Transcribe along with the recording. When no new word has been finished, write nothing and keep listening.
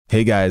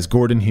Hey guys,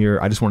 Gordon here.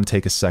 I just want to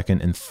take a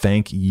second and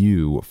thank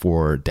you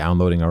for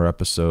downloading our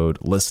episode,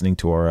 listening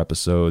to our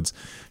episodes,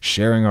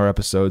 sharing our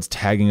episodes,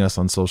 tagging us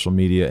on social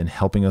media, and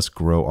helping us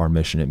grow our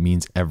mission. It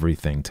means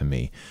everything to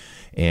me.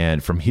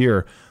 And from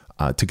here,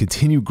 to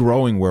continue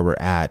growing where we're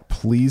at,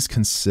 please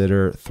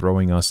consider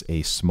throwing us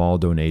a small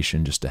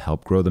donation just to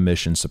help grow the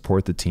mission,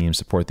 support the team,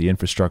 support the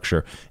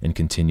infrastructure, and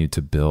continue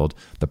to build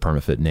the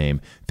PermaFit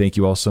name. Thank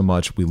you all so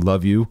much. We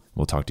love you.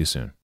 We'll talk to you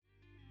soon.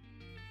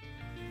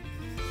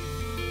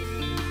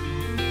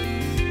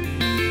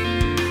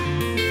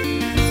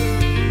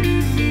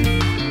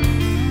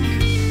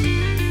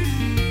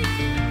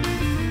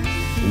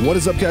 What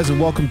is up, guys, and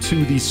welcome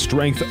to the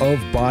Strength of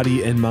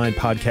Body and Mind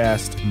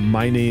podcast.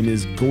 My name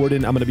is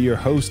Gordon. I'm going to be your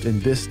host, and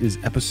this is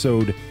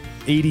episode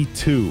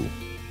 82.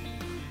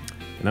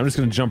 And I'm just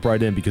going to jump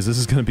right in because this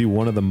is going to be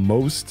one of the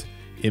most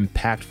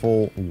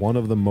impactful, one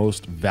of the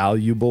most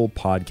valuable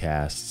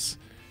podcasts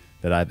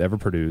that I've ever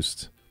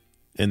produced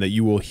and that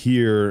you will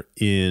hear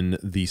in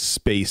the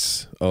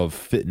space of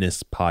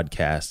fitness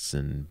podcasts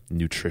and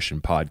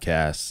nutrition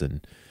podcasts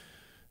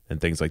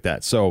and things like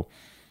that. So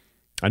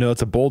I know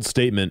it's a bold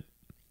statement,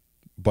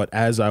 but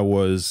just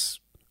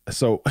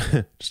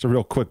a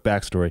real quick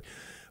backstory.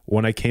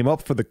 When I came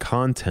up for the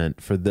content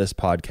for this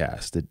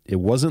podcast, it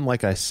wasn't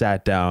like I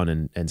sat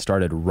down and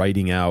started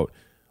writing out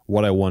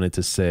what I wanted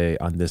to say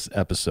on this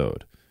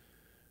episode.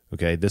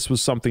 Okay, this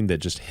was something that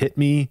just hit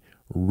me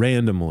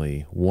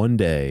randomly one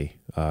day,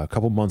 a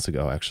couple months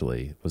ago,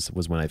 actually, was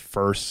when I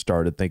first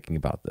started thinking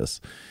about this.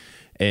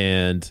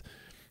 And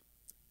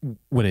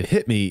when it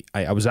hit me,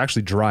 I was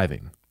actually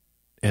driving,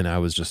 and I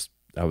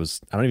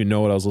don't even know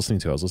what I was listening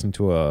to. I was listening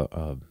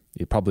to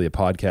probably a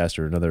podcast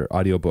or another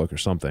audiobook or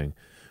something.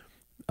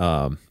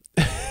 And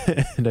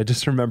I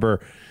just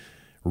remember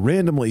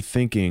randomly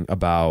thinking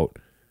about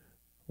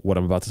what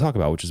I'm about to talk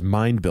about, which is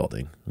mind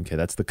building. Okay,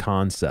 that's the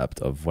concept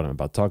of what I'm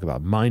about to talk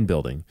about, mind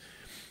building.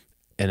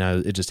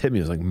 And it just hit me.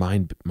 It was like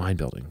mind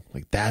building.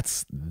 Like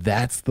that's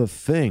the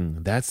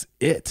thing. That's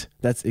it.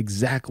 That's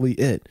exactly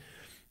it,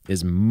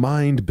 is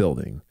mind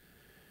building.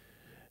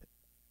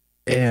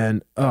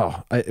 And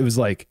it was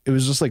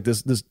just like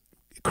this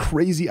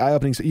crazy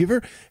eye-opening. So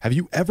have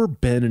you ever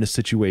been in a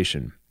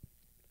situation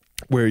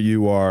where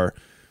you're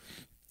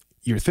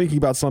thinking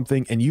about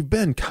something and you've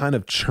been kind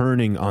of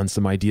churning on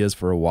some ideas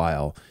for a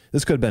while?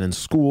 This could have been in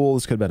school,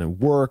 this could have been at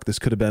work, this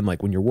could have been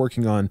like when you're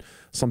working on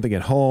something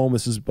at home,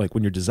 this is like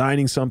when you're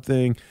designing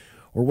something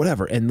or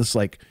whatever. And this,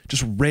 like,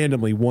 just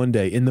randomly one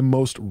day in the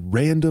most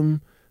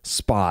random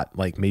spot,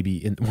 like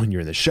maybe when you're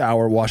in the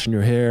shower washing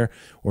your hair,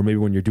 or maybe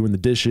when you're doing the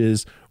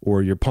dishes,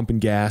 or you're pumping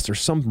gas, or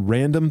some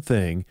random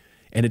thing,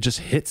 and it just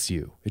hits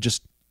you. It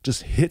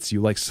just hits you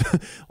like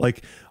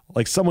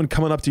someone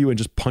coming up to you and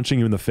just punching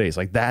you in the face.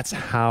 Like, that's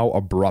how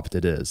abrupt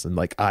it is, and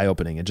like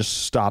eye-opening. It just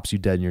stops you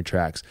dead in your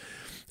tracks.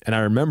 And I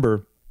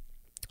remember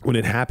when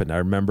it happened, I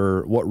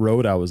remember what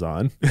road I was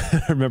on.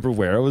 I remember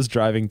where I was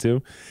driving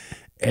to.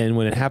 And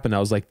when it happened, I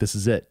was like, this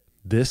is it.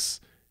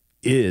 This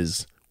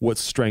is what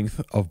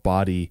strength of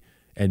body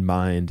and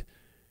mind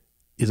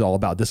is all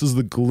about. This is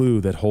the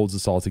glue that holds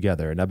us all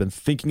together. And I've been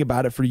thinking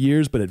about it for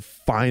years, but it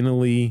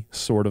finally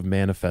sort of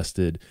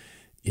manifested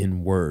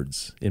in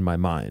words in my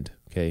mind.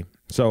 Okay.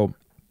 So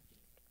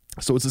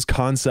it's this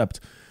concept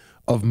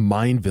of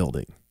mind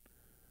building.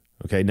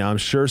 Okay. Now I'm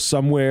sure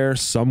somewhere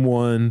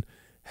someone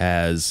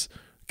has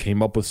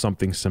came up with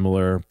something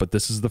similar, but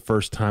this is the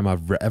first time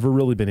I've ever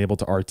really been able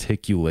to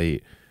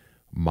articulate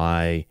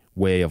my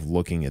way of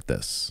looking at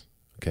this.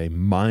 Okay,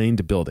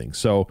 mind building.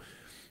 So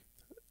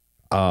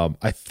all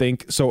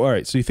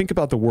right, so you think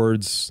about the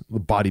words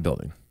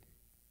bodybuilding.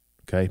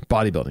 Okay,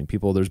 bodybuilding.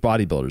 There's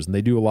bodybuilders, and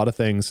they do a lot of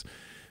things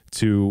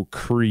to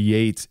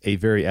create a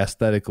very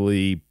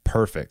aesthetically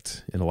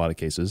perfect, in a lot of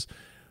cases,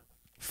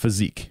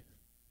 physique.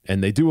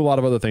 And they do a lot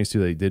of other things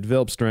too. They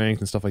develop strength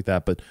and stuff like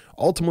that. But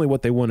ultimately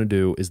what they want to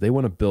do is they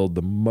want to build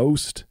the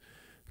most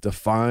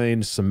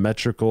defined,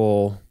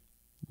 symmetrical,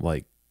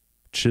 like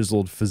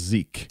chiseled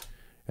physique.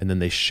 And then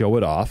they show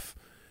it off.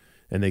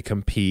 And they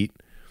compete,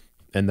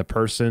 and the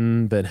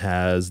person that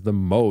has the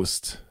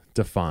most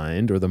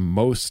defined or the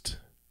most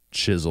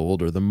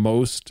chiseled or the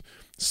most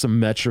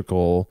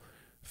symmetrical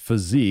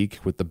physique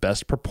with the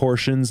best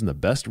proportions and the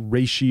best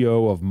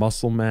ratio of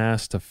muscle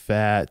mass to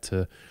fat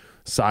to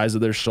size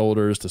of their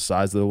shoulders to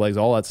size of their legs,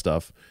 all that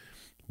stuff,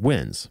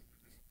 wins.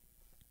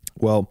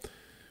 Well,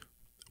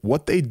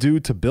 what they do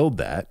to build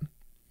that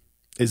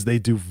is they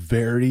do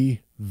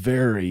very,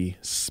 very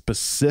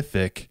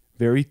specific,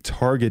 very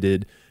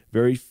targeted,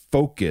 very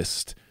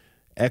focused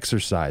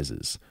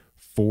exercises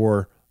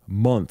for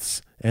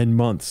months and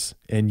months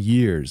and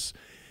years.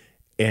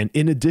 And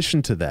in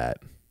addition to that,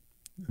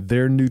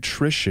 their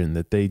nutrition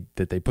that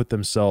they put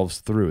themselves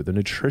through, the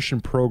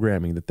nutrition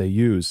programming that they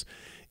use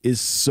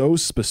is so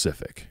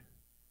specific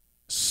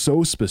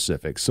so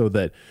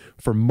that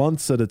for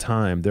months at a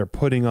time, they're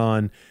putting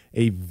on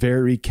a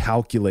very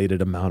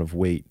calculated amount of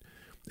weight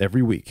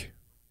every week.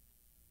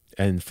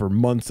 And for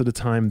months at a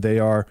time, they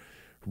are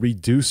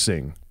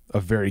reducing a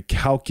very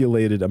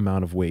calculated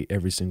amount of weight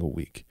every single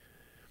week.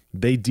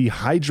 they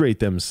dehydrate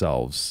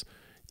themselves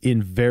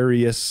in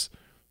various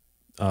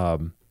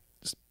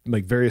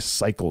various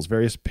cycles,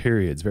 various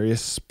periods,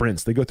 various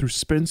sprints. They go through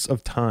sprints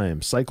of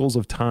time, cycles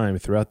of time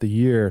throughout the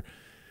year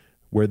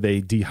where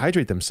they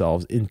dehydrate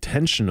themselves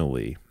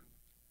intentionally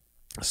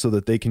so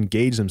that they can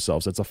gauge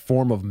themselves. That's a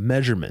form of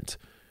measurement.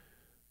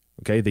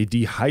 Okay, they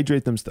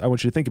dehydrate them. I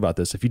want you to think about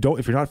this. If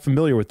you're not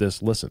familiar with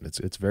this, listen.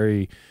 It's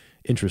very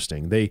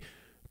interesting.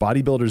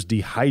 Bodybuilders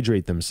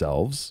dehydrate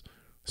themselves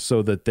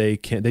so that they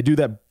do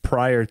that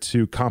prior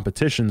to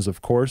competitions,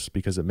 of course,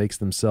 because it makes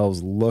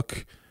themselves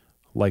look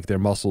like their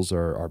muscles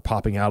are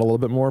popping out a little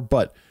bit more.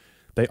 But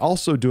they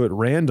also do it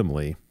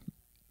randomly.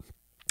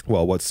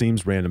 Well, what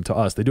seems random to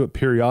us, they do it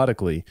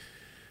periodically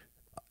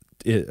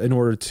in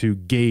order to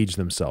gauge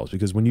themselves.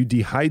 Because when you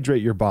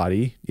dehydrate your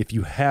body, if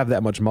you have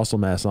that much muscle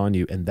mass on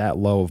you and that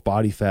low of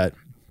body fat,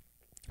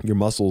 your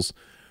muscles,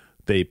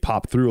 they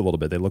pop through a little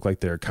bit. They look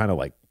like they're kind of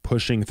like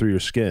pushing through your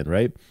skin,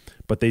 right?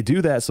 But they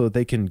do that so that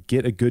they can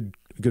get a good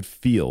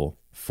feel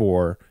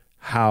for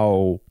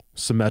how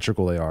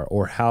symmetrical they are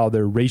or how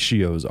their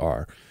ratios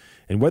are.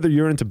 And whether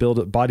you're into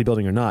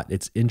bodybuilding or not,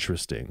 it's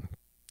interesting.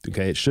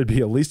 Okay, it should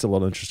be at least a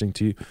little interesting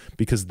to you,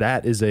 because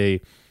that is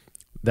a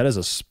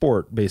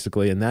sport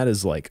basically, and that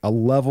is like a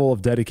level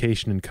of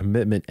dedication and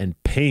commitment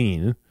and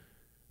pain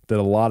that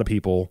a lot of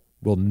people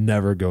will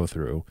never go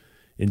through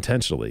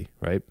intentionally,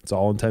 right? It's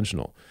all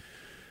intentional.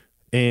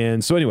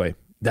 And so anyway,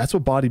 that's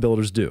what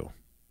bodybuilders do.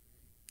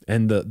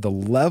 And the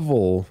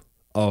level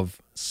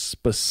of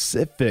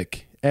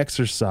specific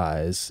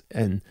exercise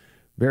and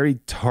very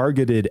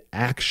targeted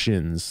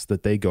actions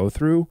that they go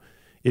through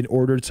in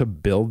order to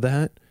build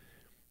that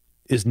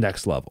is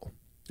next level.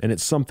 And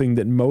it's something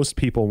that most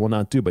people will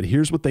not do. But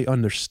here's what they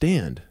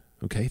understand.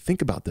 Okay,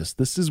 think about this.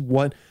 This is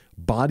what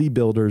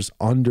bodybuilders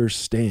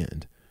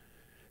understand.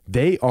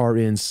 They are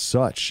in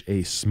such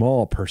a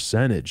small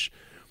percentage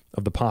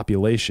of the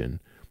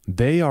population.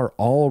 They are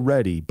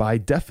already, by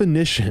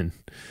definition,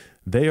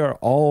 they are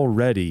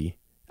already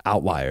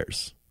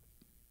outliers.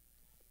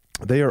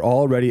 They are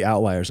already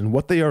outliers. And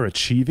what they are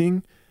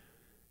achieving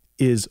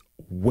is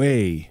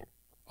way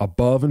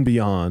above and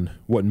beyond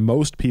what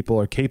most people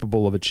are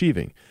capable of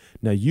achieving.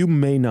 Now, you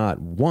may not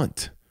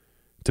want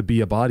to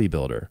be a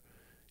bodybuilder.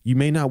 You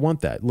may not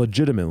want that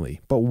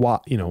legitimately, but why?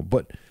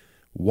 But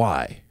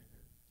why?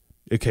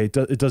 Okay,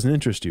 it doesn't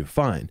interest you.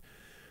 Fine.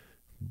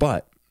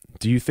 But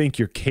do you think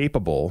you're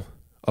capable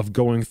of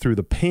going through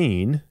the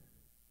pain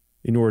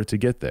in order to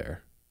get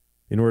there,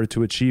 in order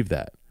to achieve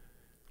that?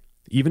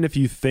 Even if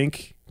you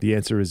think the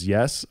answer is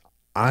yes,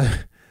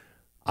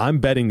 I'm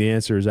betting the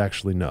answer is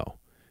actually no.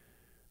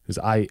 Because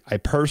I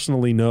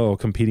personally know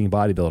competing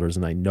bodybuilders,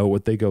 and I know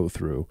what they go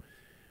through.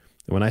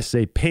 And when I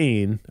say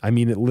pain, I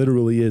mean it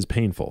literally is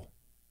painful.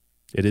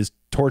 It is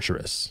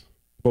torturous,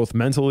 both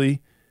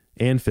mentally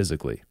and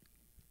physically.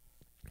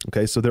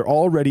 Okay, so they're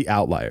already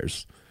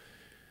outliers.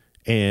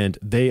 And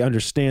they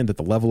understand that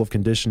the level of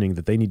conditioning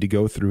that they need to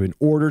go through in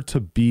order to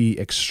be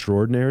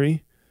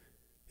extraordinary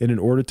and in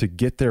order to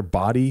get their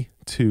body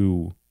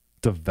to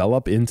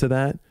develop into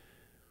that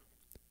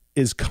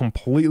is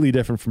completely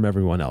different from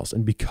everyone else.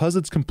 And because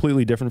it's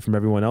completely different from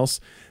everyone else,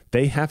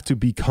 they have to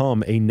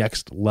become a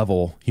next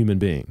level human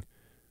being.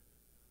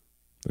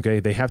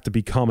 Okay, they have to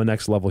become a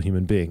next level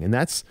human being. And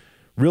that's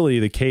really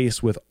the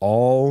case with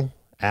all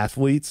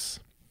athletes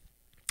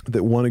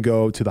that want to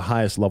go to the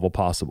highest level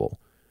possible.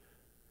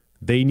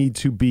 They need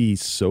to be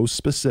so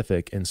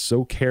specific and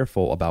so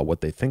careful about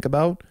what they think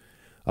about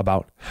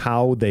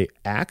how they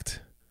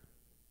act,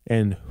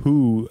 and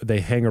who they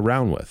hang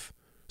around with.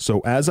 So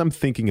as I'm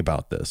thinking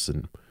about this,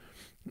 and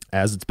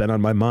as it's been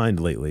on my mind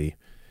lately,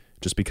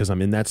 just because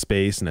I'm in that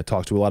space and I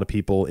talk to a lot of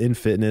people in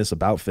fitness,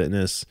 about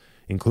fitness,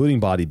 including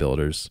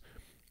bodybuilders,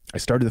 I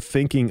started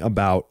thinking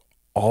about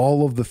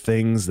all of the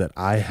things that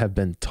I have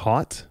been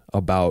taught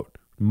about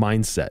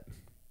mindset.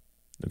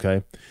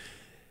 Okay.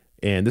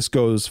 And this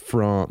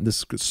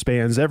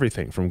spans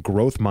everything from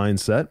growth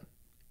mindset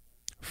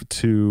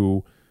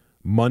to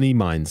money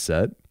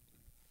mindset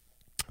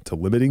to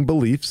limiting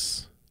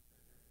beliefs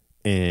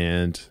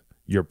and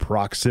your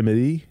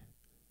proximity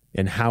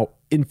and how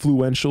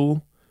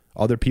influential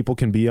other people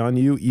can be on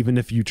you, even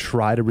if you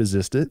try to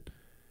resist it,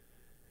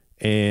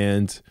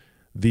 and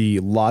the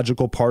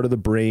logical part of the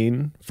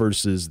brain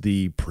versus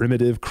the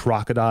primitive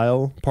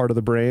crocodile part of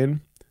the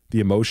brain, the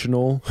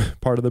emotional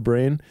part of the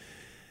brain.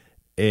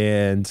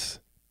 And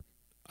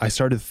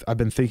I've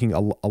been thinking a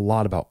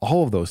lot about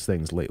all of those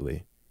things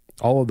lately,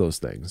 all of those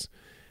things.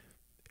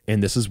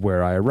 And this is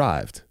where I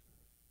arrived.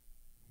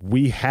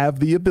 We have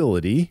the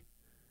ability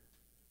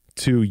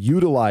to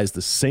utilize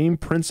the same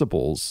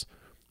principles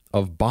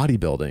of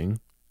bodybuilding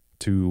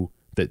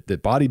that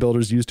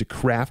bodybuilders use to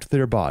craft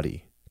their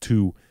body,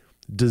 to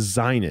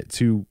design it,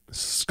 to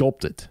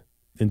sculpt it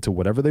into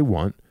whatever they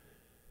want.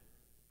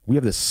 We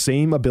have the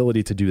same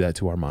ability to do that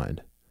to our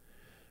mind.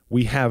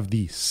 We have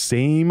the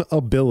same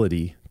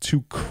ability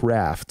to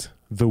craft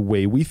the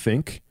way we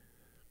think,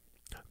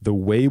 the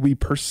way we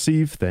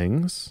perceive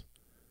things,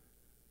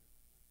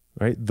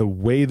 right? The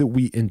way that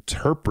we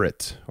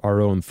interpret our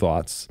own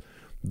thoughts,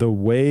 the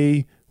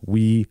way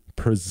we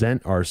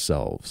present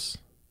ourselves.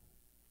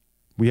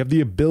 We have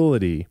the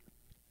ability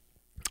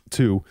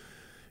to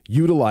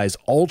utilize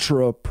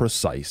ultra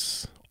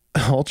precise,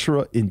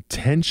 ultra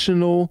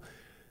intentional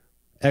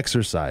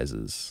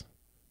exercises,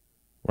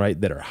 right,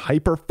 that are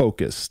hyper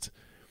focused.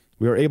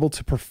 We are able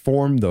to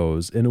perform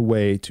those in a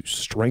way to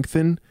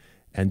strengthen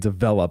and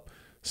develop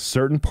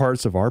certain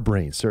parts of our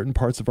brain, certain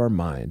parts of our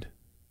mind,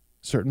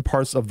 certain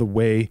parts of the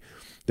way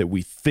that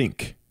we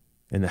think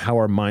and how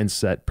our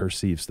mindset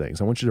perceives things.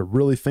 I want you to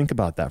really think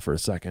about that for a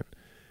second.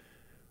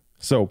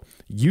 So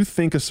you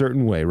think a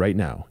certain way right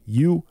now.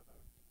 You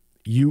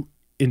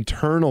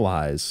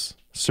internalize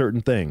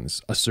certain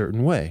things a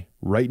certain way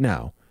right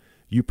now.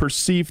 You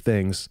perceive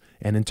things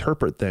and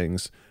interpret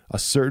things a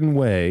certain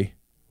way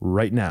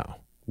right now.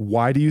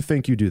 Why do you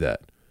think you do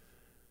that?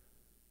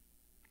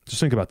 Just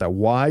think about that.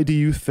 Why do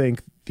you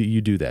think that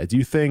you do that? Do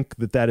you think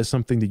that that is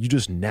something that you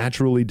just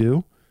naturally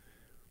do?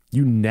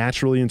 You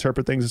naturally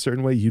interpret things a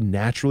certain way? You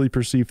naturally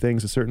perceive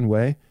things a certain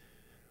way?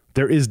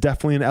 There is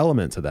definitely an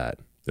element to that.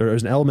 There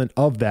is an element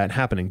of that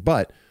happening.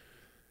 But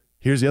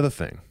here's the other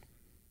thing.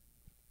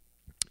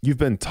 You've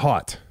been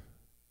taught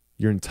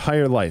your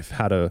entire life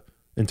how to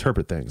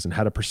interpret things and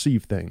how to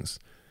perceive things.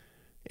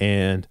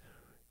 And,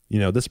 you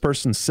know, this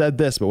person said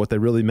this, but what they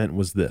really meant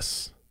was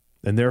this.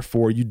 And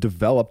therefore, you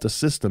developed a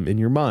system in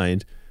your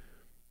mind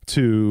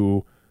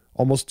to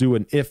almost do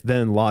an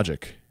if-then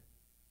logic.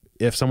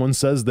 If someone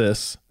says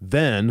this,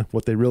 then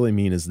what they really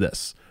mean is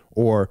this.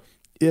 Or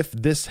if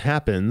this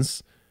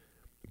happens,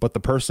 but the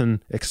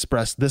person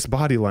expressed this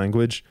body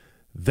language,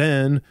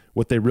 then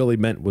what they really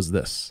meant was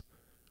this.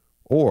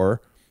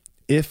 Or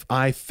if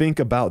I think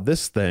about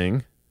this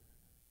thing,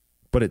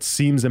 but it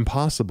seems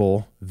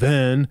impossible,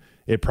 then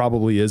it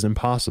probably is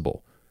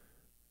impossible,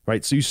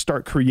 right? So you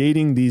start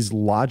creating these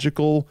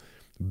logical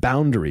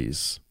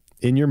boundaries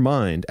in your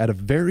mind at a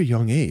very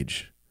young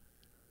age,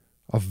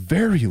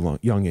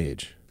 young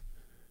age.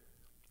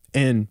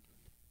 And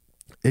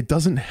it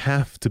doesn't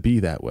have to be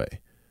that way.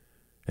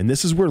 And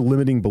this is where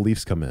limiting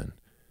beliefs come in.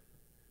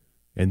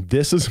 And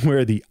this is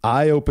where the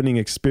eye-opening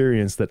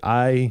experience that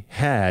I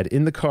had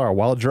in the car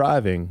while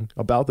driving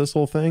about this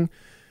whole thing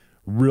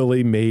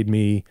really made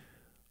me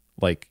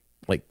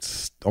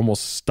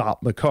almost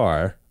stop the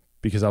car,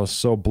 because I was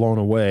so blown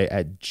away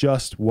at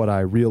just what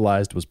I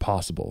realized was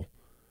possible.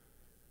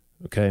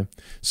 Okay.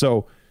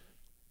 So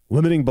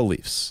limiting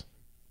beliefs.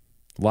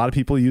 A lot of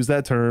people use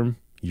that term.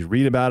 You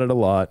read about it a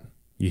lot.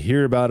 You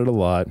hear about it a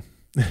lot.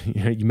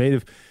 You may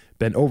have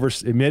been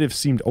it may have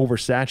seemed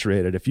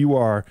oversaturated. If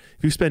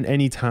you spend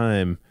any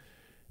time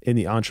in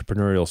the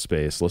entrepreneurial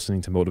space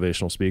listening to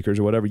motivational speakers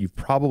or whatever, you've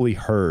probably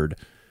heard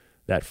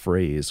that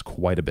phrase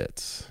quite a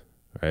bit,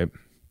 right?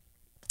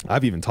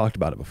 I've even talked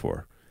about it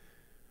before.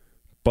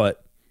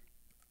 But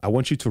I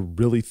want you to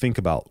really think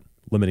about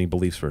limiting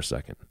beliefs for a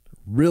second.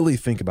 Really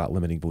think about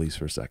limiting beliefs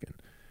for a second.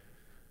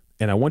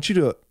 And I want you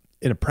to,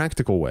 in a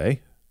practical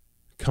way,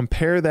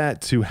 compare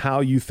that to how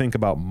you think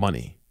about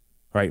money,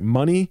 right?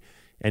 Money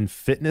and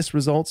fitness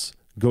results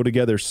go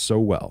together so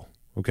well,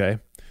 okay?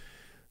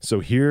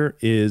 So here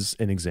is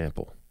an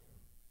example.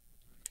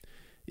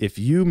 If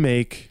you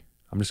make,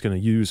 I'm just going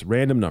to use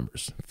random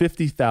numbers,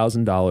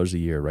 $50,000 a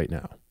year right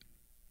now.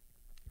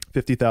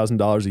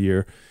 $50,000 a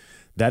year.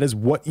 That is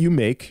what you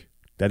make.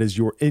 That is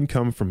your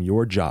income from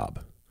your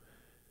job.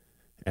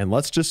 And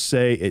let's just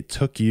say it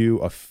took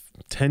you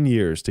 10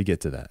 years to get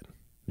to that.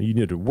 You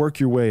need to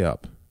work your way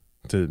up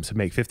to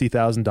make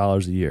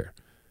 $50,000 a year.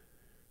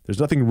 There's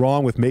nothing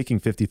wrong with making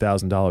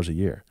 $50,000 a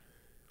year.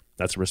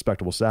 That's a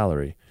respectable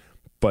salary.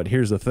 But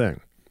here's the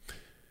thing.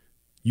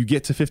 You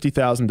get to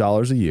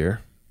 $50,000 a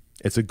year.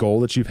 It's a goal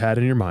that you've had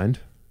in your mind.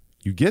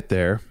 You get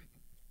there.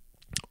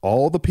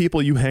 All the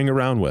people you hang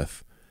around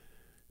with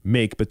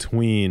make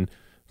between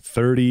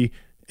 $30,000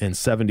 and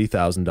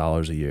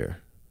 $70,000 a year.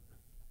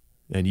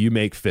 And you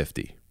make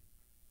 50.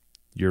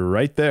 You're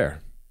right there.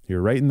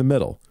 You're right in the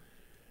middle.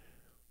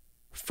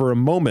 For a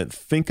moment,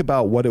 think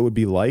about what it would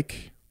be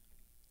like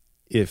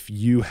if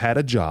you had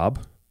a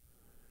job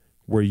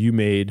where you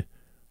made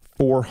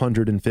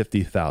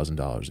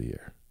 $450,000 a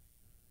year.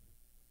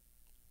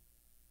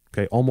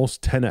 Okay,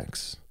 almost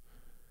 10x.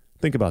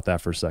 Think about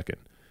that for a second.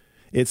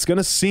 It's going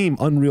to seem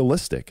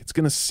unrealistic. It's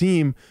going to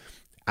seem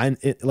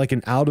like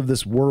an out of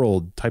this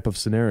world type of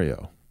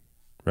scenario,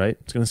 right?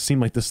 It's going to seem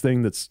like this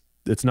thing it's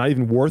not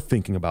even worth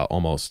thinking about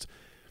almost,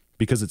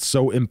 because it's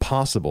so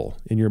impossible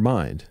in your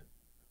mind.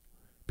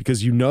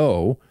 Because you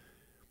know,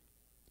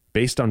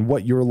 based on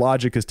what your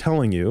logic is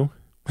telling you,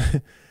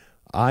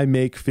 I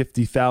make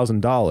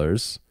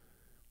 $50,000,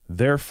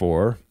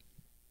 therefore,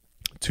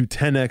 to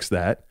 10x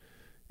that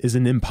is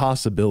an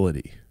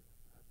impossibility.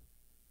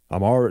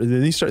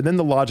 Then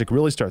the logic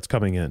really starts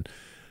coming in.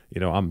 You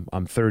know,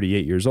 I'm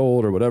 38 years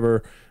old or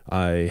whatever.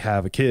 I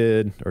have a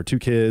kid or 2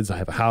 kids. I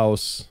have a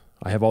house.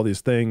 I have all these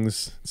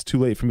things. It's too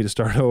late for me to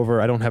start over.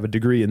 I don't have a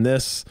degree in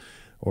this,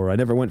 or I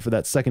never went for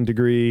that second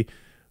degree,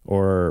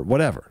 or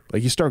whatever.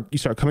 Like you start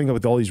coming up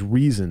with all these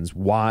reasons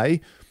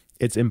why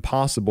it's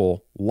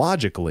impossible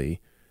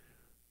logically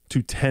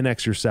to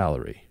 10x your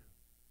salary.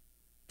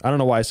 I don't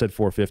know why I said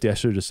 450. I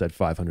should have just said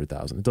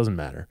 500,000. It doesn't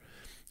matter.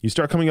 You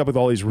start coming up with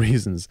all these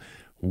reasons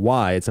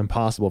why it's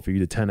impossible for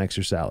you to 10x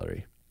your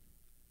salary,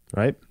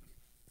 right?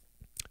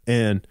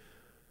 And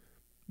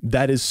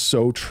that is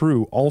so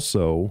true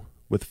also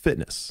with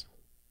fitness.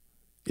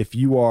 If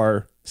you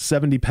are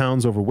 70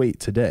 pounds overweight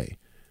today,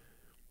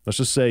 let's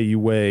just say you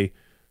weigh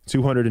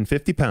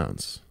 250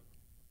 pounds,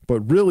 but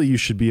really you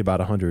should be about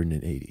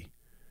 180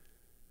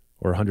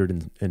 or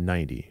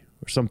 190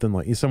 or something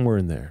like somewhere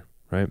in there,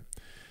 right?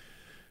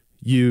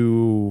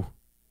 You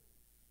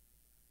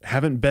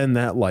haven't been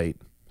that light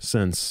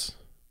since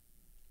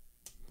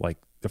like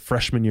the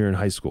freshman year in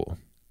high school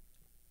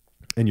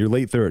and your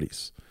late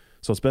 30s.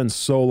 So it's been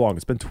so long.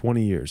 It's been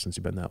 20 years since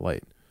you've been that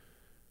light,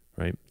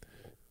 right?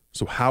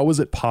 So how is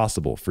it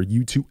possible for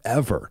you to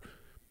ever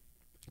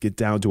get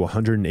down to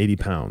 180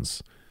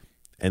 pounds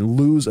and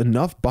lose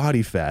enough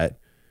body fat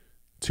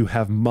to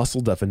have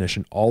muscle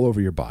definition all over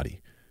your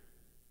body,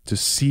 to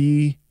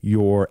see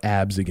your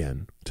abs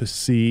again, to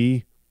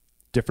see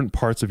different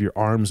parts of your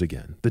arms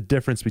again, the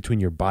difference between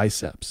your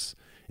biceps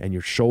and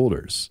your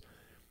shoulders,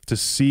 to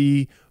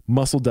see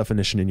muscle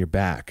definition in your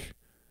back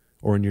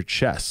or in your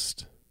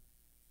chest?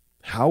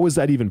 How is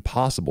that even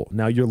possible?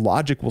 Now your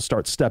logic will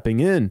start stepping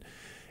in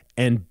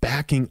and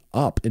backing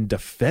up and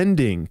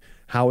defending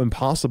how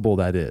impossible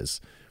that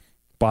is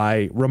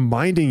by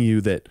reminding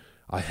you that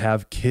I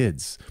have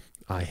kids,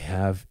 I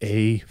have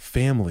a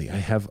family, I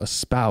have a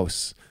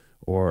spouse,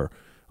 or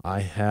I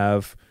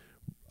have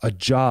a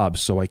job,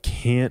 so I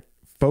can't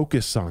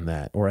focus on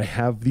that, or I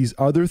have these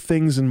other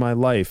things in my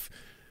life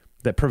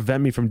that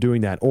prevent me from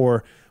doing that,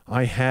 or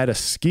I had a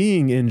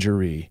skiing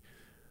injury,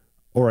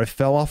 or I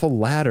fell off a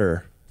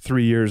ladder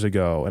 3 years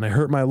ago and I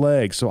hurt my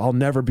leg, so I'll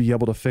never be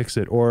able to fix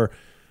it. Or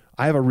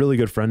I have a really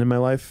good friend in my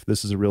life.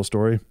 This is a real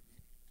story.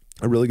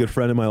 A really good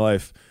friend in my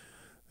life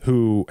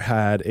who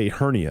had a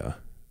hernia,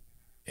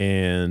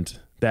 and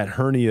that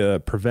hernia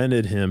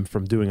prevented him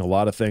from doing a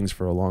lot of things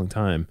for a long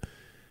time,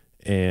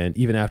 and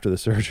even after the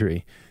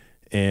surgery.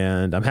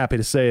 And I'm happy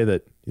to say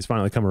that he's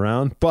finally come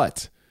around,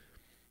 but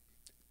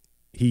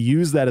he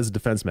used that as a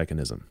defense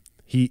mechanism.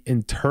 He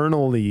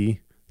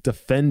internally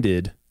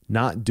defended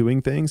not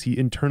doing things. He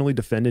internally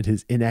defended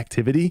his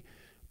inactivity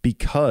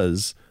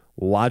because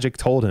logic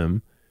told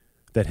him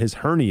that his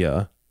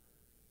hernia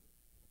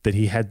that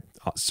he had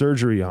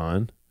surgery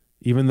on,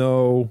 even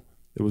though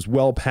it was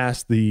well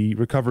past the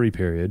recovery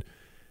period,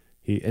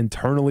 he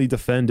internally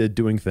defended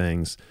doing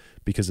things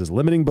because his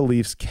limiting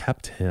beliefs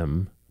kept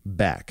him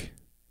back.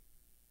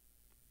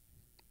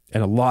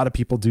 And a lot of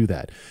people do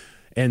that.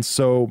 And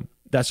so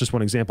that's just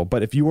one example.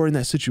 But if you are in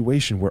that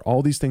situation where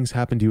all these things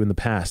happened to you in the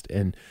past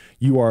and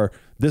you are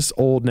this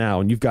old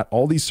now and you've got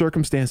all these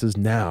circumstances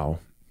now,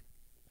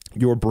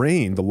 your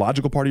brain, the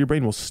logical part of your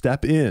brain, will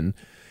step in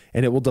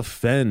and it will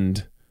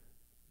defend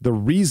the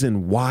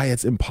reason why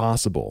it's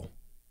impossible.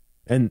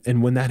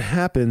 And when that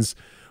happens,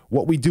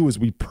 what we do is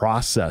we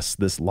process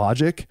this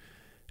logic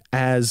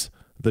as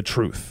the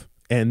truth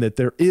and that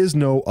there is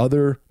no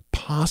other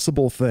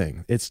possible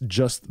thing. It's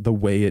just the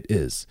way it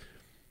is.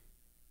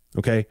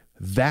 Okay?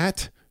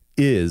 That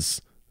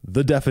is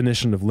the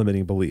definition of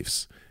limiting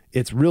beliefs.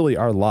 It's really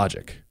our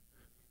logic.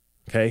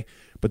 Okay?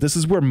 But this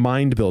is where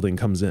mind building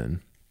comes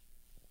in.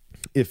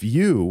 If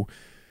you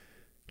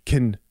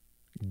can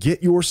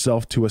get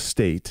yourself to a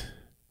state,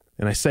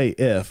 and I say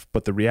if,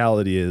 but the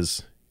reality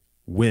is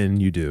when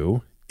you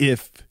do,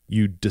 if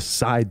you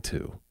decide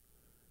to.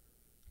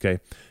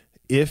 Okay?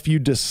 If you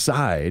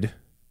decide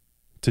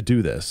to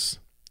do this,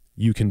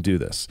 you can do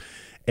this.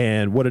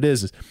 And what it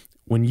is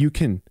when you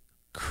can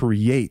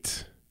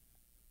create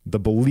the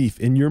belief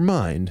in your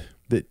mind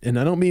that, and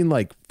I don't mean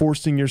like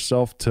forcing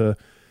yourself to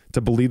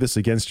believe this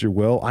against your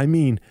will. I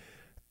mean,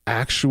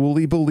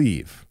 actually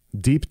believe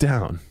deep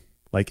down,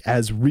 like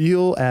as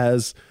real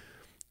as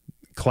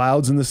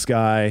clouds in the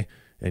sky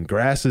and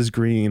grass is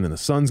green and the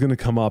sun's going to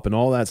come up and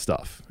all that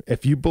stuff.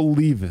 If you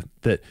believe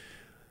that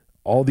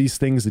all these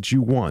things that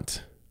you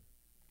want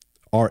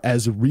are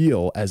as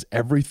real as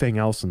everything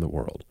else in the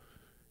world,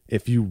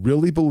 if you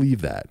really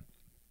believe that,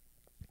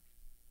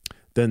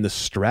 then the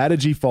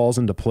strategy falls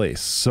into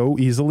place so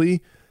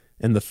easily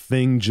and the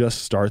thing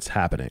just starts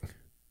happening.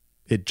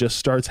 It just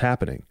starts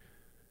happening.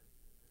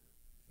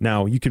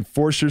 Now, you can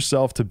force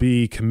yourself to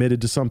be committed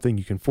to something.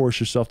 You can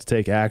force yourself to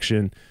take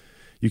action.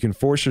 You can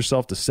force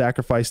yourself to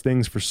sacrifice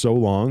things for so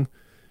long,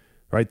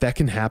 right? That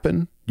can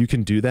happen. You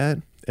can do that.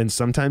 And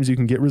sometimes you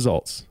can get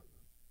results.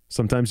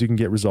 Sometimes you can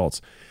get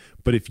results.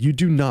 But if you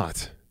do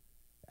not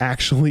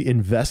actually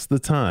invest the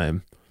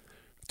time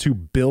to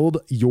build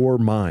your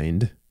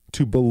mind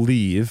to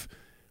believe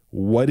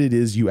what it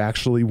is you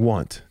actually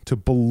want, to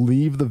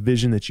believe the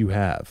vision that you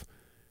have,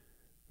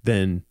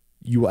 then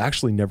you will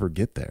actually never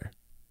get there.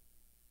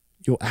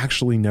 You'll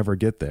actually never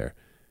get there.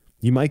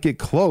 You might get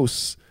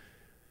close,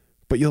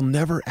 but you'll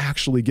never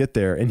actually get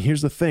there. And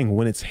here's the thing,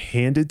 when it's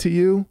handed to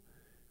you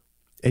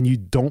and you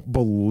don't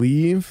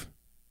believe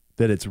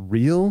that it's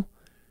real,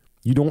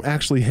 You don't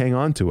actually hang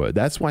on to it.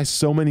 That's why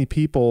so many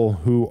people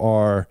who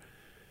are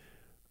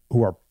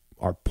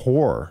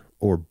poor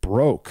or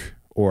broke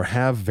or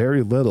have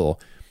very little,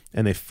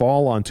 and they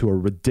fall onto a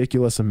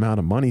ridiculous amount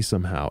of money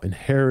somehow,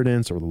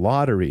 inheritance or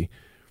lottery,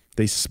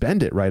 they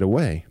spend it right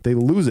away. They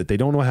lose it. They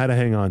don't know how to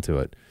hang on to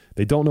it.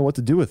 They don't know what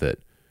to do with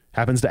it.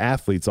 Happens to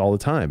athletes all the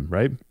time,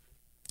 right?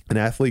 An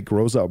athlete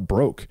grows up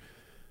broke,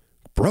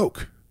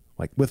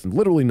 like with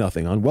literally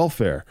nothing, on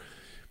welfare,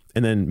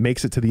 and then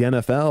makes it to the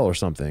NFL or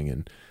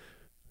something.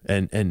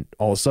 And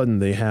all of a sudden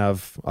they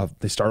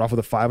start off with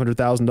a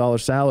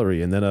 $500,000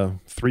 salary, and then a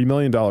 $3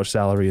 million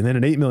salary, and then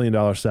an $8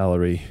 million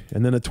salary,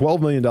 and then a $12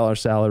 million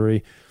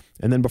salary.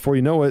 And then before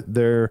you know it,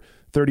 they're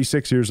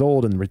 36 years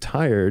old and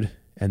retired,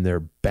 and they're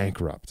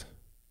bankrupt.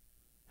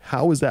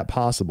 How is that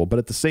possible? But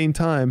at the same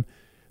time,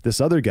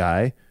 this other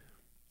guy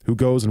who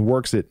goes and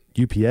works at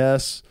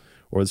UPS,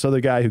 or this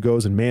other guy who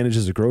goes and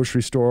manages a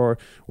grocery store,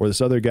 or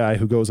this other guy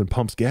who goes and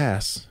pumps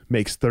gas,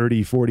 makes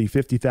 $30,000,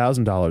 $40,000,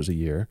 $50,000 a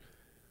year.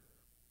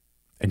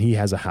 And he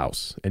has a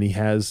house, and he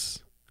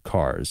has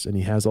cars, and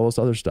he has all this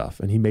other stuff.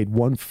 And he made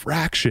one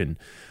fraction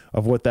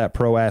of what that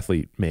pro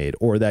athlete made,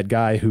 or that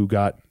guy who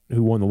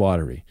won the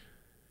lottery.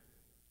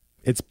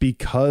 It's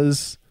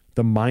because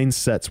the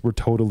mindsets were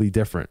totally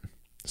different.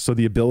 So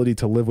the ability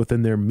to live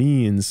within their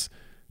means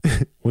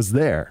was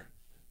there,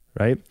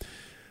 right?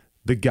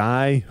 The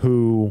guy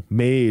who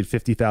made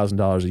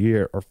 $50,000 a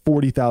year or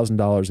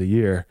 $40,000 a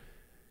year,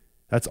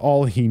 that's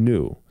all he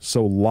knew.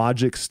 So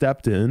logic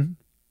stepped in,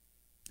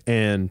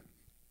 and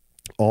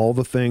all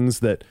the things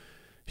that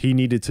he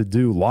needed to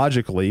do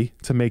logically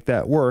to make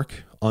that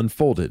work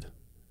unfolded,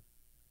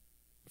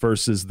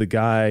 versus the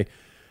guy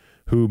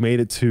who made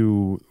it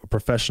to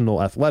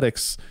professional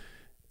athletics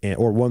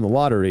or won the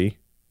lottery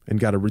and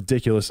got a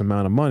ridiculous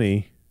amount of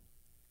money,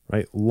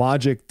 right?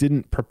 Logic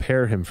didn't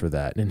prepare him for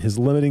that. And his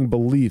limiting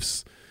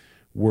beliefs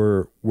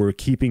were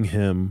keeping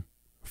him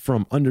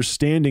from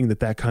understanding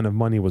that kind of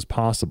money was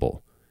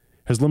possible.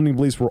 His limiting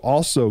beliefs were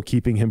also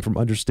keeping him from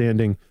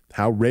understanding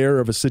how rare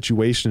of a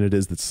situation it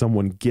is that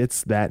someone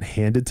gets that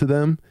handed to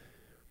them,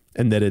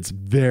 and that it's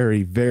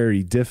very,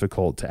 very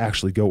difficult to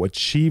actually go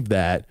achieve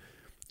that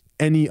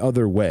any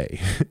other way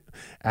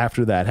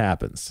after that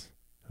happens.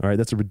 All right,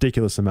 that's a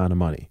ridiculous amount of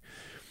money.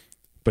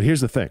 But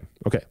here's the thing.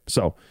 Okay,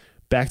 so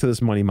back to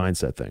this money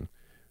mindset thing.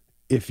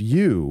 If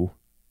you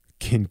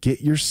can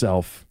get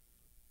yourself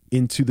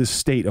into the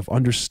state of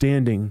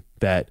understanding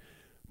that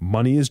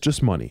money is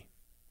just money,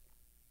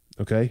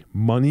 okay?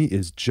 Money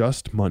is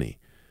just money,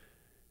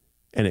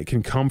 and it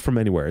can come from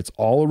anywhere. It's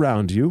all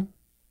around you.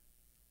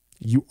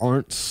 You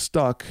aren't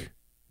stuck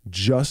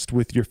just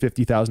with your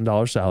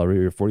 $50,000 salary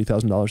or your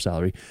 $40,000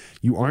 salary.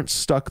 You aren't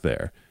stuck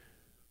there,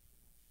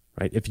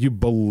 right? If you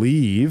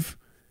believe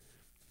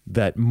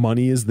that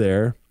money is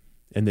there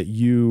and that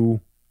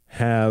you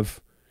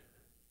have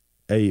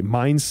a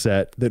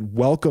mindset that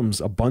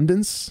welcomes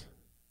abundance,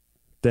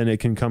 then it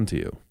can come to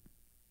you.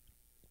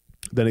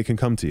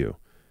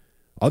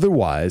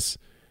 Otherwise,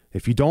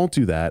 if you don't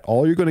do that,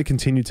 all you're going to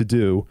continue to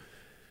do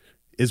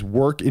is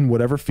work in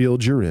whatever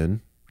field you're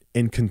in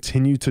and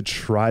continue to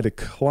try to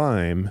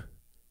climb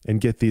and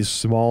get these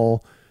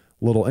small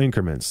little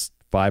increments,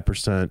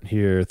 5%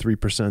 here,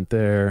 3%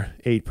 there,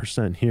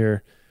 8%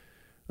 here,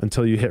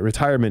 until you hit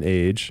retirement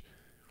age,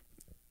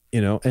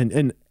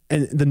 and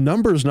the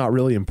number is not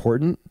really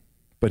important,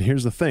 but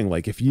here's the thing.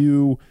 Like if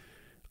you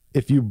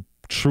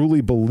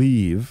truly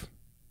believe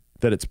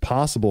that it's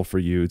possible for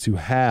you to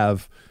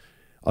have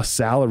a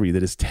salary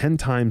that is 10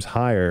 times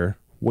higher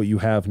what you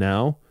have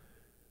now,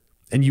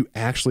 and you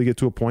actually get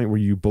to a point where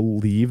you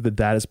believe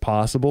that is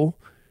possible,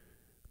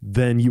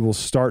 then you will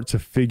start to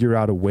figure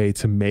out a way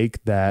to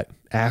make that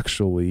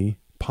actually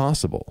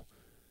possible.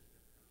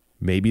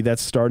 Maybe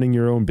that's starting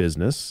your own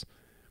business.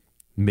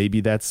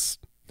 Maybe that's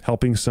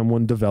helping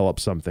someone develop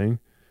something.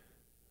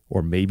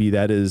 Or maybe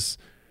that is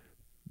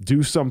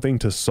do something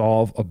to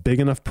solve a big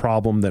enough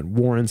problem that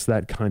warrants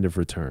that kind of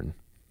return.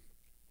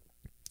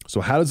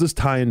 So how does this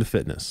tie into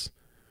fitness?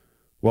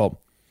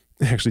 Well,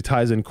 it actually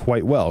ties in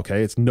quite well,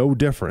 okay? It's no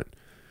different.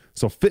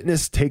 So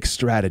fitness takes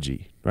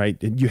strategy,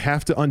 right? And you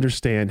have to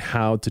understand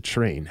how to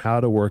train, how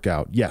to work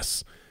out.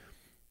 Yes,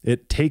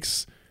 it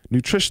takes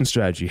nutrition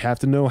strategy. You have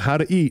to know how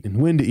to eat and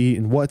when to eat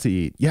and what to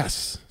eat.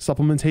 Yes,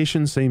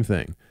 supplementation, same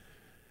thing.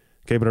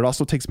 Okay, but it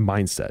also takes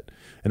mindset.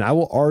 And I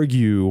will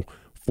argue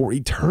for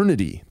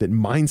eternity that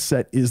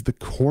mindset is the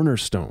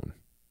cornerstone.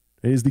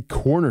 It is the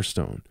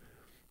cornerstone.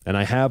 And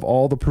I have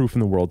all the proof in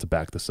the world to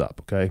back this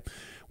up, okay?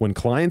 When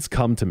clients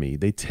come to me,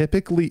 they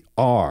typically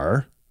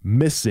are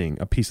missing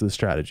a piece of the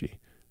strategy,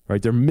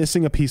 right? They're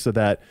missing a piece of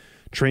that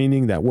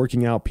training, that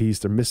working out piece.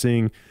 They're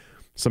missing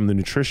some of the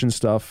nutrition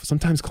stuff.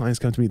 Sometimes clients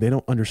come to me, they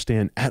don't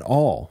understand at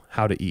all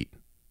how to eat.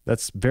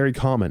 That's very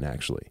common,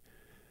 actually,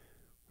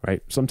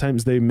 right?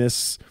 Sometimes they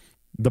miss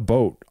the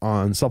boat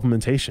on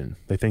supplementation.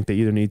 They think they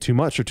either need too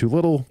much or too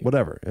little,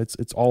 whatever.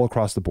 It's all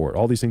across the board.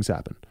 All these things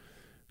happen.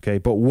 Okay.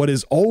 But what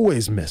is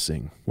always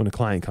missing when a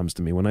client comes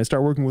to me, when I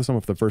start working with someone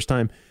for the first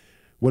time,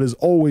 what is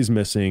always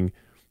missing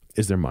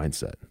is their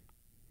mindset.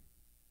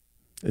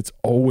 It's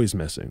always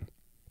missing.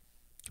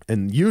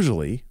 And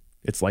usually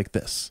it's like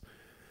this.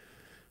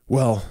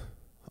 Well,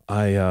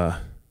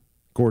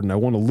 Gordon, I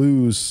want to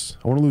lose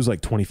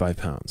like 25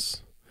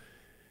 pounds.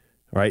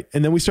 Right.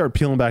 And then we start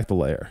peeling back the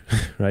layer,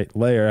 right?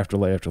 Layer after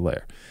layer after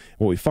layer.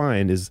 What we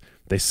find is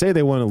they say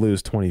they want to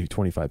lose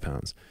 25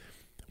 pounds.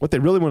 What they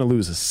really want to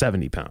lose is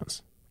 70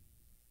 pounds.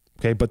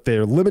 Okay. But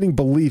their limiting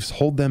beliefs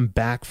hold them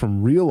back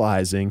from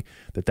realizing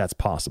that that's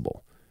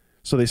possible.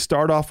 So they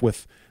start off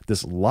with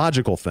this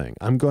logical thing.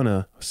 I'm going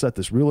to set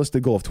this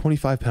realistic goal of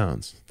 25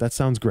 pounds. That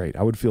sounds great.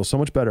 I would feel so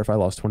much better if I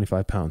lost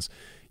 25 pounds.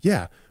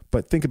 Yeah.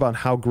 But think about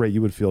how great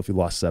you would feel if you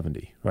lost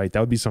 70, right? That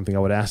would be something I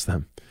would ask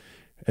them.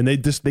 And they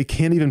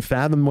can't even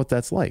fathom what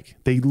that's like.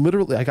 They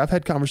literally, like, I've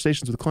had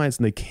conversations with clients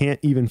and they can't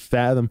even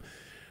fathom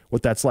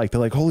what that's like.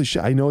 They're like, holy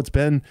shit, I know it's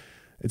been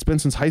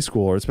since high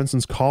school, or it's been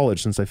since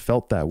college since I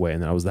felt that way.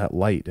 And I was that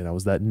light and I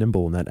was that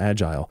nimble and that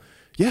agile.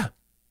 Yeah, well,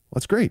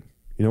 that's great.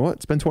 You know what?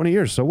 It's been 20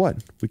 years. So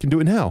what? We can do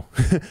it now.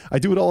 I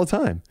do it all the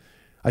time.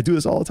 I do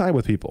this all the time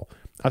with people.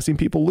 I've seen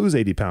people lose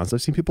 80 pounds.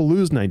 I've seen people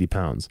lose 90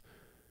 pounds.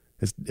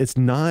 It's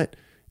not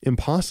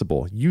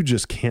impossible. You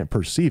just can't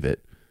perceive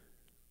it.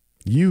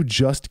 You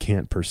just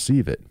can't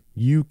perceive it.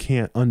 You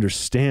can't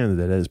understand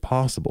that it is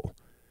possible.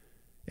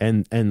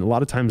 And a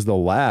lot of times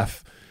they'll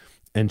laugh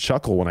and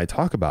chuckle when I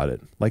talk about it.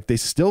 Like, they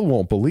still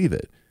won't believe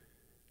it.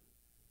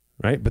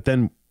 Right? But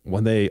then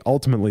when they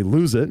ultimately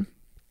lose it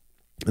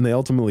and they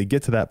ultimately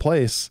get to that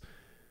place,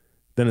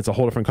 then it's a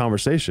whole different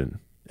conversation.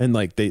 And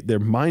like they're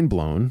mind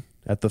blown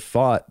at the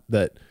thought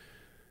that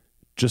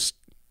just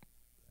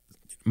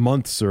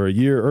months or a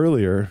year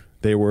earlier,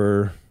 they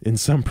were in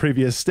some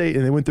previous state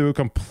and they went through a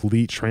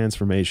complete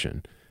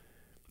transformation.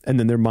 And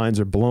then their minds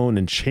are blown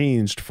and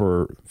changed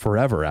for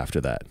forever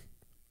after that,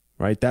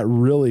 right? That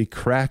really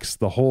cracks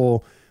the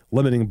whole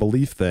limiting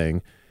belief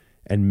thing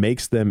and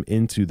makes them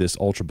into this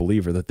ultra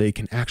believer that they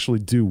can actually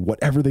do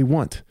whatever they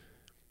want,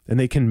 and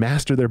they can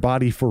master their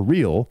body for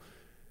real,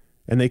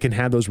 and they can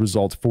have those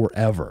results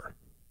forever.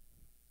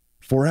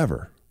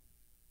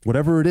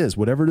 Whatever it is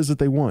that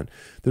they want.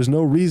 There's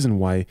no reason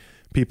why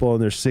people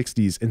in their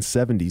 60s and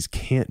 70s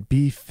can't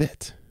be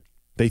fit.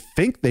 They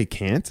think they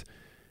can't.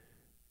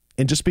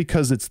 And just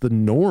because it's the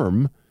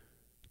norm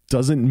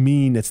doesn't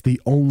mean it's the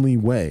only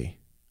way.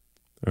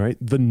 All right.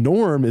 The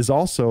norm is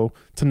also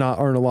to not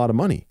earn a lot of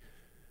money.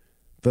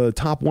 The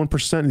top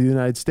 1% of the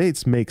United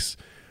States makes,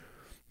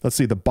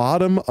 the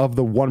bottom of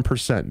the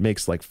 1%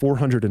 makes like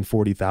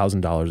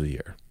 $440,000 a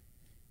year.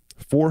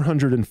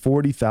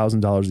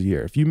 $440,000 a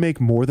year. If you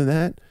make more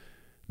than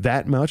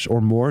that much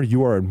or more,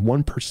 you are in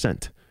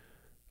 1%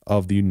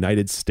 of the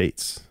United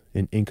States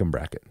in income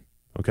bracket.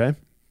 Okay.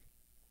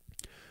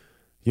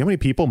 You know how many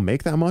people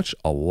make that much?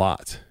 A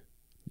lot.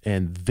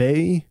 And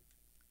they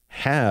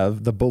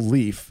have the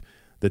belief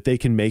that they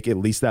can make at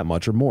least that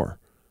much or more.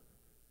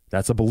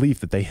 That's a belief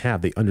that they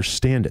have. They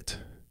understand it.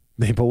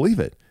 They believe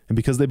it. And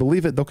because they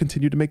believe it, they'll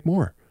continue to make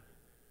more.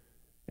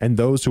 And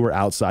those who are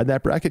outside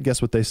that bracket,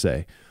 guess what they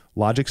say?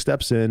 Logic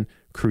steps in,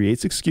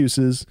 creates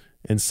excuses,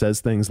 and says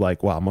things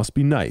like, wow, it must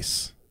be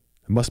nice.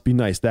 It must be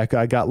nice. That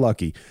guy got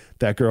lucky.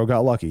 That girl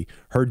got lucky.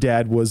 Her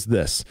dad was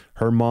this.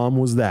 Her mom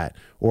was that.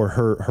 Or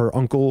her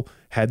uncle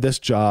had this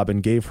job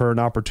and gave her an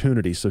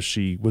opportunity, so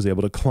she was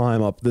able to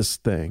climb up this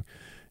thing.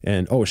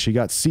 And, oh, she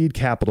got seed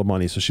capital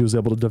money, so she was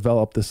able to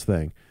develop this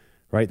thing.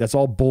 Right? That's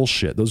all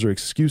bullshit. Those are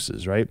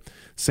excuses, right?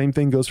 Same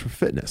thing goes for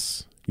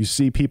fitness. You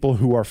see people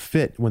who are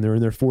fit when they're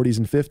in their 40s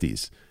and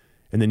 50s.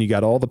 And then you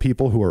got all the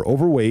people who are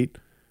overweight,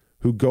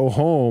 who go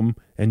home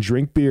and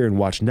drink beer and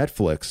watch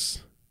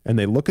Netflix. And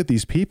they look at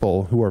these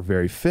people who are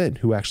very fit,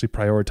 who actually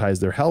prioritize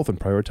their health and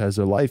prioritize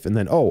their life. And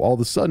then, oh, all of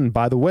a sudden,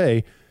 by the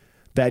way,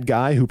 that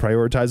guy who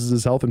prioritizes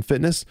his health and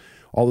fitness,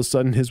 all of a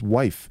sudden his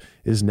wife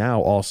is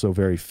now also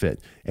very fit.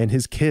 And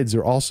his kids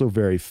are also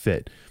very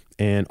fit.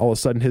 And all of a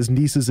sudden his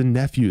nieces and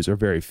nephews are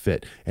very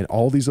fit. And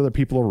all these other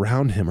people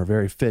around him are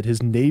very fit.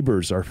 His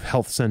neighbors are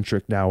health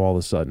centric now all of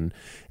a sudden.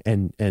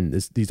 And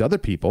these other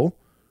people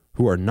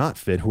who are not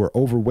fit, who are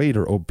overweight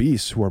or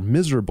obese, who are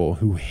miserable,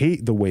 who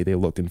hate the way they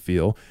look and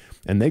feel,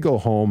 and they go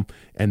home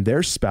and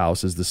their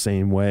spouse is the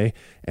same way,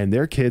 and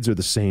their kids are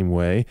the same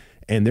way,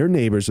 and their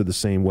neighbors are the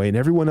same way, and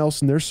everyone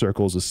else in their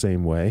circle is the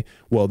same way.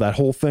 Well, that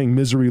whole thing,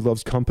 misery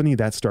loves company,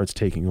 that starts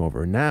taking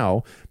over.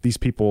 Now, these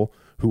people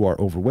who are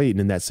overweight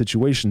and in that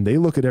situation, they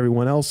look at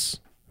everyone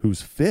else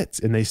who's fit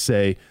and they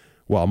say,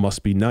 well, it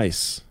must be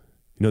nice.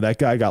 You know, that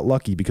guy got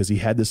lucky because he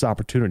had this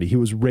opportunity. He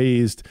was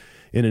raised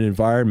in an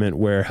environment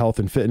where health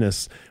and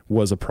fitness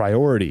was a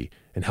priority,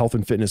 and health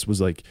and fitness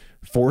was like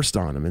forced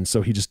on him. And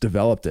so he just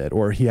developed it.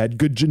 Or he had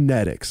good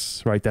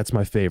genetics, right? That's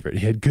my favorite.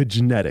 He had good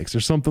genetics or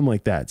something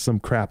like that, some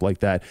crap like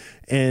that.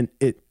 And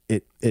it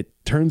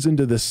turns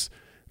into this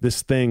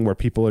thing where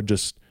people are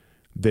just,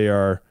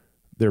 they're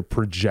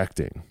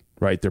projecting,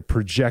 right? They're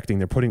projecting,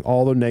 they're putting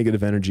all their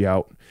negative energy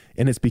out,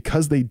 and it's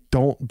because they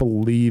don't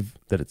believe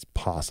that it's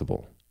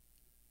possible.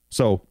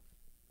 So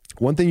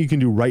one thing you can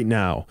do right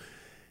now,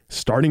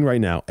 starting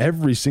right now,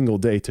 every single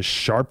day, to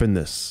sharpen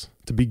this,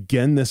 to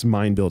begin this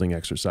mind building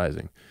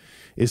exercising,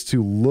 is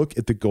to look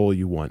at the goal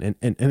you want.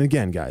 And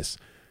again, guys,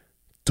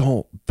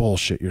 don't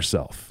bullshit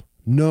yourself.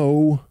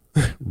 No,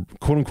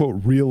 quote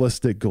unquote,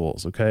 realistic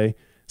goals. Okay.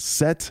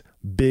 Set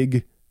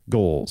big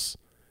goals.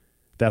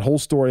 That whole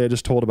story I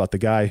just told about the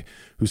guy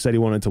who said he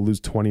wanted to lose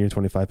 20 or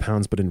 25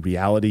 pounds, but in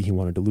reality, he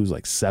wanted to lose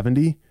like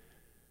 70,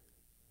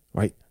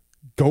 right?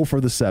 Go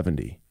for the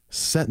 70.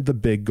 Set the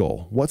big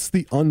goal. What's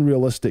the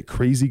unrealistic,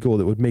 crazy goal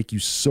that would make you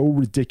so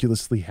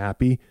ridiculously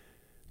happy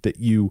that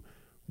you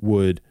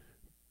would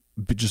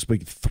just be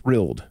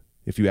thrilled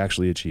if you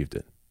actually achieved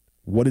it?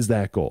 What is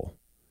that goal?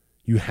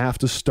 You have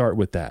to start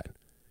with that.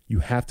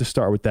 You have to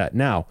start with that.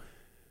 Now,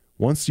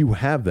 once you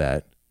have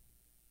that,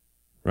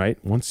 right?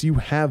 Once you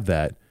have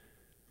that,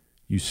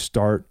 you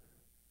start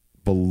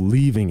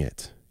believing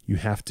it. You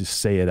have to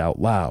say it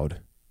out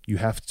loud. You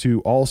have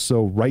to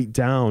also write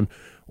down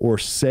or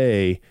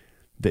say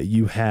that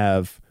you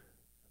have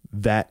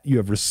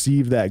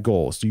received that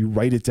goal. So you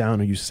write it down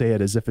or you say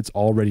it as if it's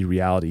already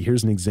reality.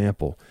 Here's an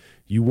example.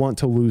 You want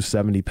to lose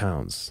 70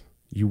 pounds.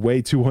 You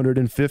weigh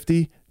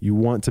 250. You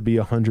want to be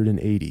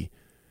 180.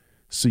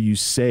 So you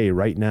say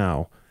right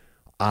now,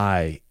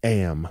 I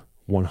am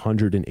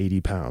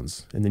 180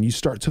 pounds. And then you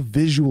start to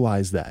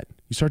visualize that.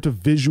 You start to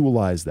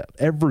visualize that.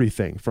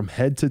 Everything from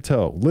head to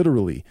toe,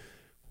 literally.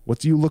 What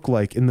do you look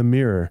like in the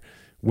mirror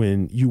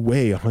when you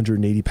weigh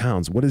 180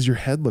 pounds? What does your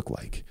head look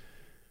like?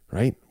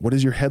 Right? What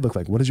does your head look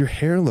like? What does your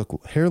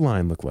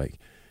hairline look like?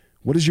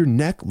 What does your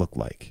neck look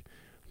like?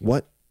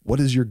 What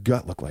does your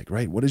gut look like?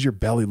 Right? What does your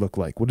belly look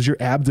like? What does your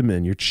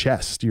abdomen, your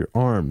chest, your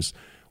arms?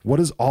 What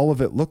does all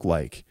of it look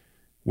like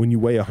when you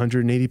weigh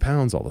 180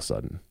 pounds all of a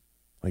sudden?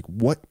 Like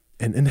what?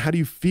 And how do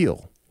you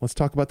feel? Let's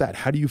talk about that.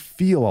 How do you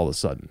feel all of a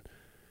sudden?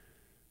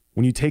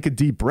 When you take a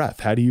deep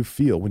breath, how do you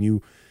feel? When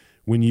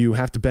you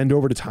have to bend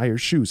over to tie your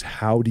shoes,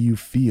 how do you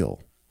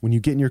feel? When you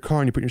get in your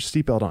car and you put your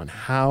seatbelt on,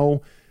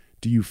 how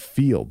do you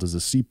feel? Does the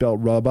seatbelt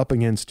rub up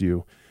against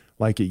you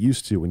like it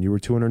used to when you were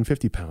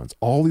 250 pounds?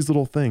 All these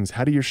little things.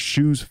 How do your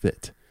shoes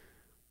fit?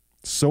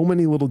 So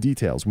many little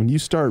details. When you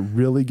start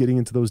really getting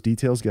into those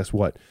details, guess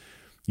what?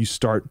 You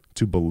start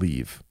to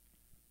believe.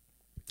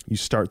 You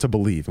start to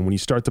believe. And when you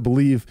start to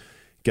believe,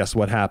 guess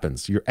what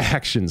happens? Your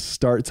actions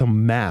start to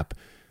map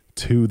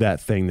to that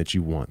thing that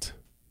you want.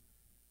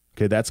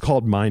 Okay, that's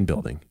called mind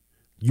building.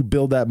 You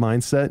build that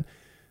mindset,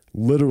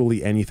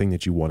 literally anything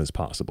that you want is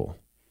possible.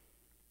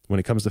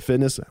 When it comes to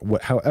fitness,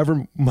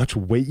 however much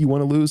weight you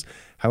want to lose,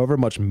 however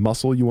much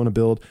muscle you want to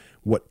build,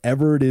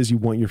 whatever it is you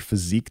want your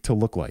physique to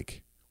look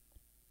like,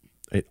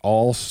 it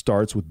all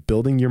starts with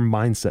building your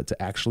mindset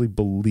to actually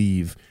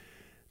believe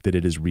that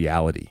it is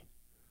reality.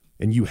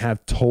 And you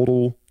have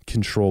total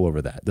control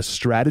over that. The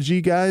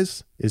strategy,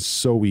 guys, is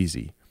so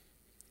easy.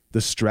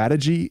 The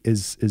strategy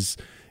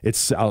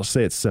I'll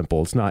say it's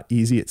simple. It's not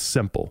easy, it's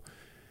simple.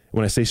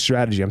 When I say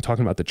strategy, I'm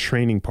talking about the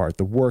training part,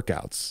 the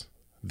workouts,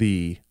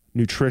 the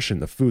nutrition,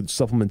 the food,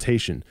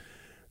 supplementation.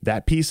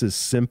 That piece is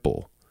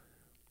simple.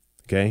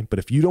 Okay? But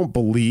if you don't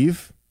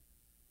believe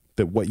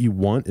that what you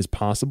want is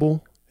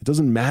possible, it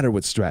doesn't matter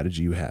what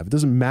strategy you have. It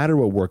doesn't matter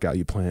what workout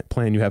you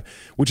plan you have,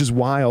 which is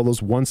why all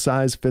those one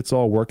size fits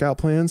all workout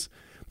plans,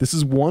 this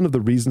is one of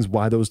the reasons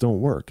why those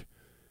don't work.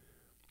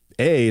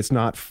 A, it's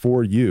not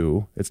for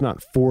you. It's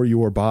not for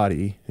your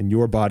body and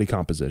your body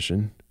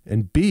composition.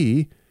 And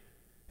B,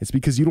 it's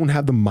because you don't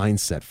have the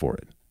mindset for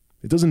it.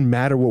 It doesn't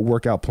matter what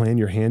workout plan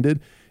you're handed.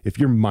 If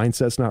your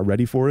mindset's not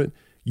ready for it,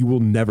 you will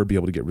never be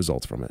able to get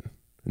results from it.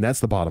 And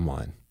that's the bottom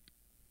line.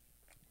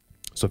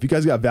 So if you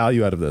guys got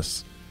value out of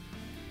this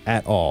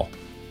at all,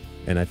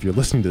 and if you're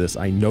listening to this,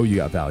 I know you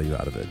got value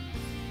out of it.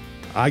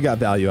 I got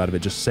value out of it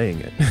just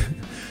saying it.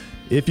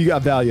 If you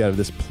got value out of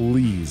this,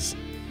 please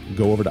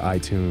go over to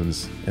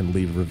iTunes and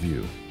leave a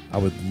review. I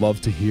would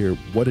love to hear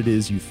what it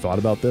is you thought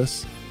about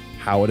this,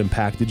 how it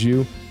impacted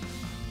you,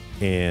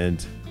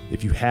 and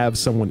if you have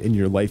someone in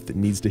your life that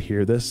needs to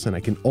hear this, and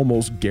I can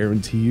almost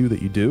guarantee you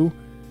that you do,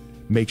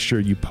 make sure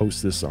you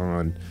post this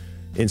on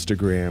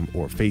Instagram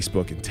or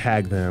Facebook and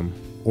tag them,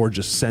 or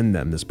just send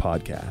them this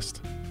podcast.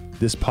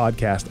 This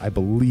podcast, I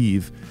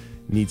believe,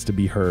 needs to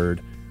be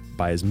heard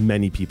by as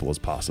many people as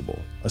possible,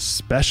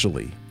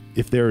 especially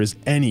if there is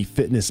any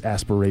fitness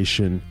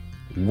aspiration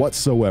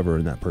whatsoever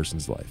in that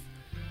person's life.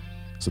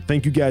 So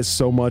thank you guys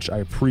so much. I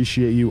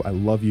appreciate you. I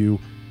love you.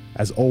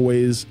 As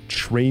always,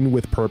 train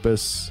with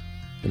purpose,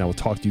 and I will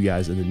talk to you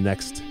guys in the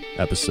next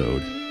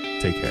episode.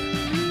 Take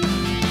care.